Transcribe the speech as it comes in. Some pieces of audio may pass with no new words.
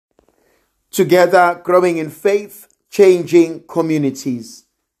together growing in faith, changing communities.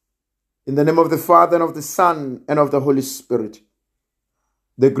 In the name of the Father, and of the Son, and of the Holy Spirit.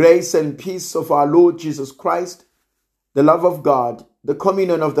 The grace and peace of our Lord Jesus Christ, the love of God, the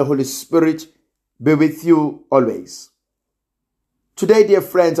communion of the Holy Spirit be with you always. Today, dear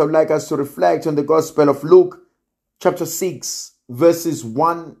friends, I would like us to reflect on the Gospel of Luke, chapter 6, verses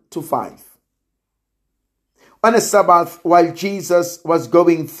 1 to 5. On a Sabbath, while Jesus was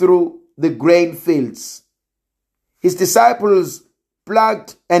going through the grain fields, his disciples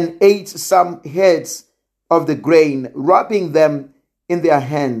plucked and ate some heads of the grain, wrapping them in their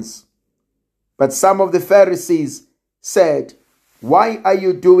hands. But some of the Pharisees said, "Why are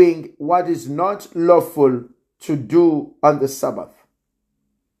you doing what is not lawful to do on the Sabbath?"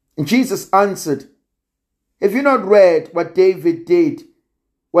 And Jesus answered, "Have you not read what David did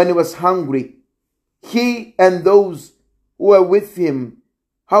when he was hungry? He and those who were with him,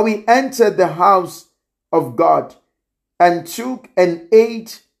 how he entered the house of God and took and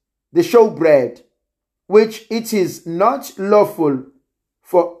ate the showbread, which it is not lawful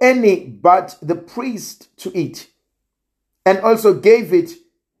for any but the priest to eat, and also gave it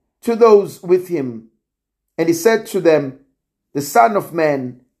to those with him. And he said to them, the Son of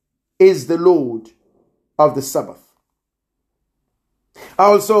Man is the Lord of the Sabbath." I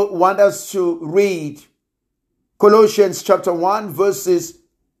also want us to read Colossians chapter 1, verses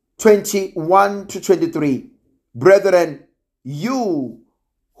 21 to 23. "Brethren, you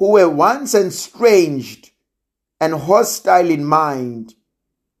who were once estranged and hostile in mind,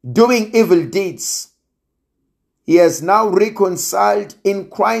 doing evil deeds, he has now reconciled in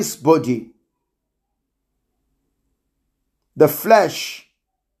Christ's body, the flesh,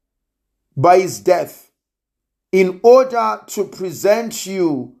 by his death, in order to present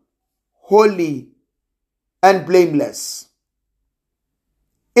you holy and blameless,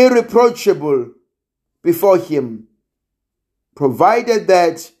 irreproachable before him, provided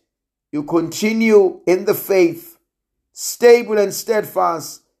that you continue in the faith, stable and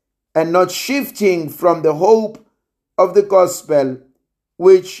steadfast, and not shifting from the hope of the gospel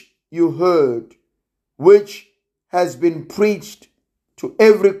which you heard, which has been preached to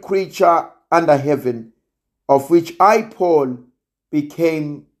every creature under heaven, of which I, Paul,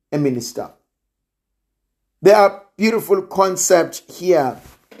 became a minister." There are beautiful concepts here.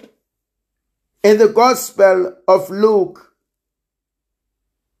 In the Gospel of Luke,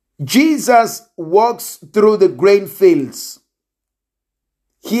 Jesus walks through the grain fields.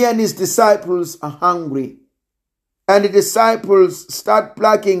 He and his disciples are hungry, and the disciples start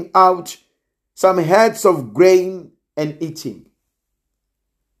plucking out some heads of grain and eating.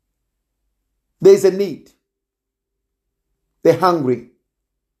 There's a need. They're hungry.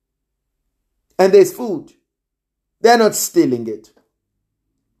 And there's food. They're not stealing it.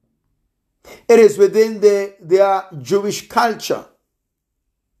 It is within their Jewish culture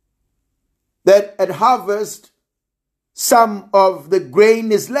that at harvest, some of the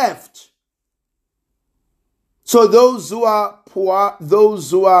grain is left. So those who are poor,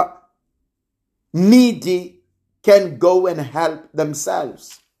 those who are needy, can go and help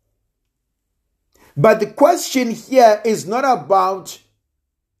themselves. But the question here is not about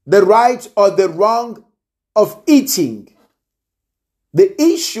the right or the wrong of eating. The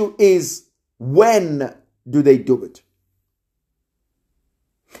issue is, when do they do it?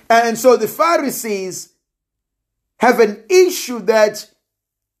 And so the Pharisees have an issue that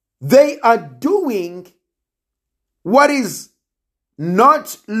they are doing what is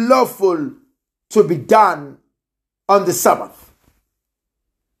not lawful to be done on the Sabbath.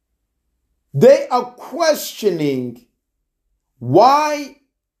 They are questioning, why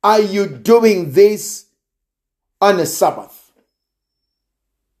are you doing this on a Sabbath?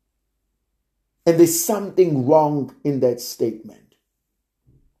 And there's something wrong in that statement.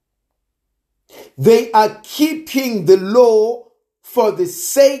 They are keeping the law for the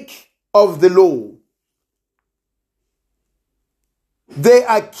sake of the law. They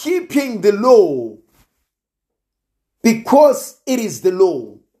are keeping the law because it is the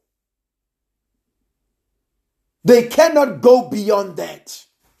law. They cannot go beyond that.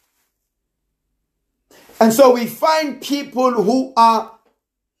 And so we find people who are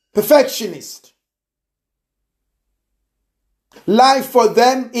perfectionists. Life for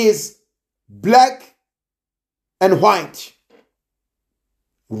them is black and white,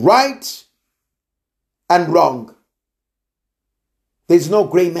 right and wrong. There's no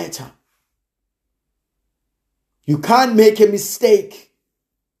gray matter. You can't make a mistake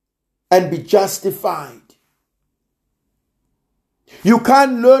and be justified. You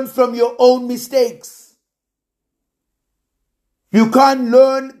can't learn from your own mistakes. You can't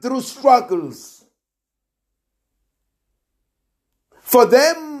learn through struggles. For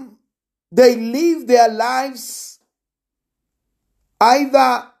them, they live their lives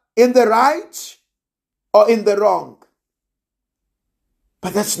either in the right or in the wrong.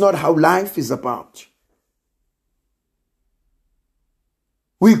 But that's not how life is about.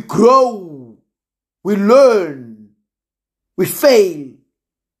 We grow, we learn, we fail,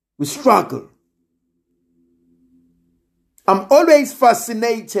 we struggle. I'm always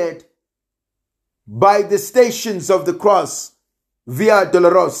fascinated by the Stations of the Cross, Via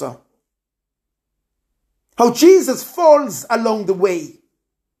Dolorosa. How Jesus falls along the way.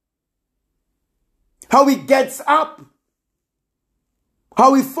 How he gets up.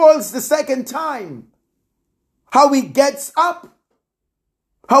 How he falls the second time. How he gets up.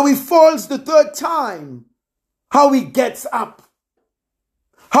 How he falls the third time. How he gets up.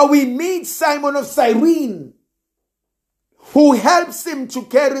 How he meets Simon of Cyrene, who helps him to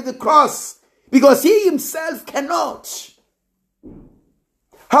carry the cross because he himself cannot.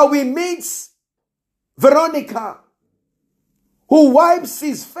 How he meets Veronica, who wipes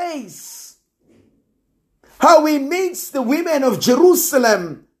his face. How he meets the women of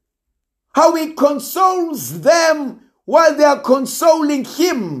Jerusalem. How he consoles them while they are consoling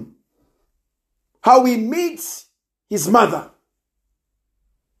him. How he meets his mother.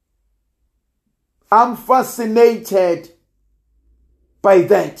 I'm fascinated by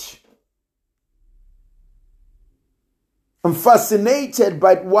that. I'm fascinated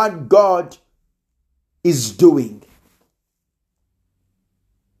by what God is doing.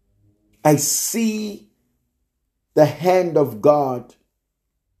 I see the hand of God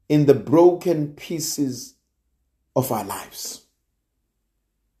in the broken pieces of our lives.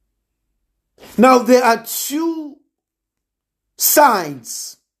 Now there are two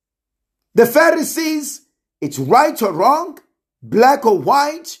sides. The Pharisees, it's right or wrong, black or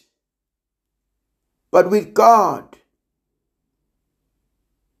white. But with God,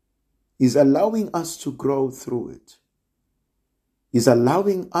 He's allowing us to grow through it. He's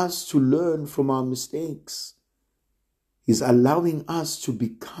allowing us to learn from our mistakes. He's allowing us to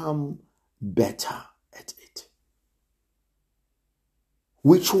become better at it.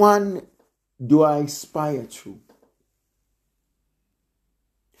 Which one do I aspire to?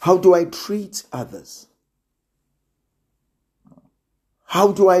 How do I treat others?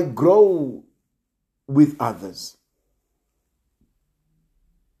 How do I grow with others?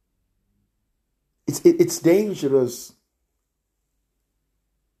 It's dangerous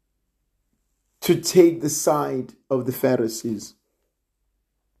to take the side of the Pharisees.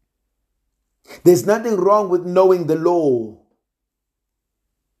 There's nothing wrong with knowing the law,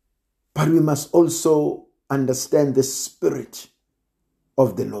 but we must also understand the spirit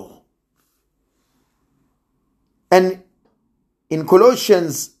of the law. And in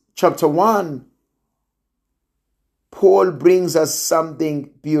Colossians chapter 1, Paul brings us something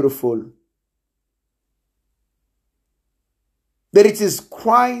beautiful. That it is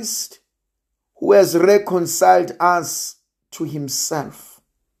Christ who has reconciled us to himself,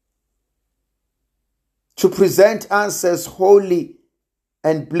 to present us as holy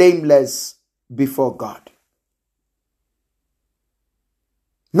and blameless before God.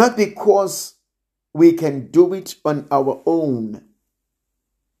 Not because we can do it on our own,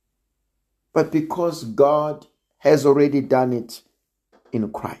 but because God has already done it in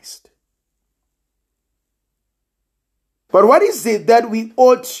Christ. But what is it that we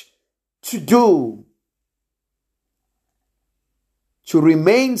ought to do? To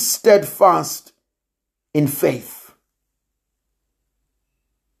remain steadfast in faith.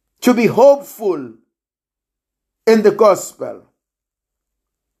 To be hopeful in the gospel.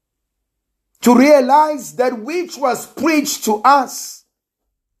 To realize that which was preached to us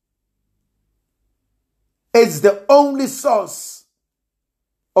is the only source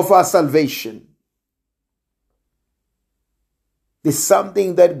of our salvation. There's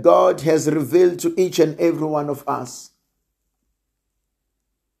something that God has revealed to each and every one of us.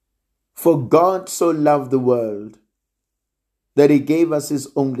 For God so loved the world that he gave us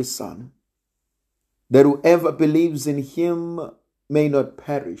his only Son, that whoever believes in him may not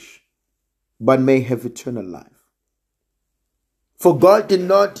perish, but may have eternal life. For God did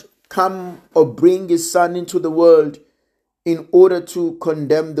not come or bring his Son into the world in order to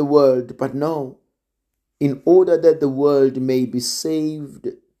condemn the world, but no, in order that the world may be saved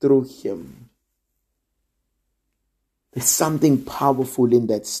through him. There's something powerful in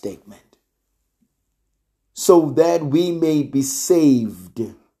that statement. So that we may be saved.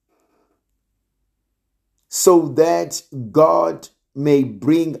 So that God may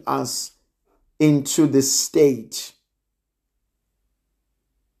bring us into the state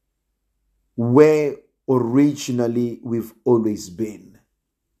where originally we've always been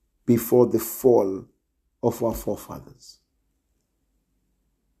before the fall of our forefathers.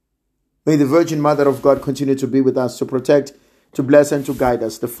 May the Virgin Mother of God continue to be with us, to protect, to bless, and to guide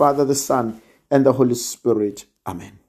us, the Father, the Son, and the Holy Spirit. Amen.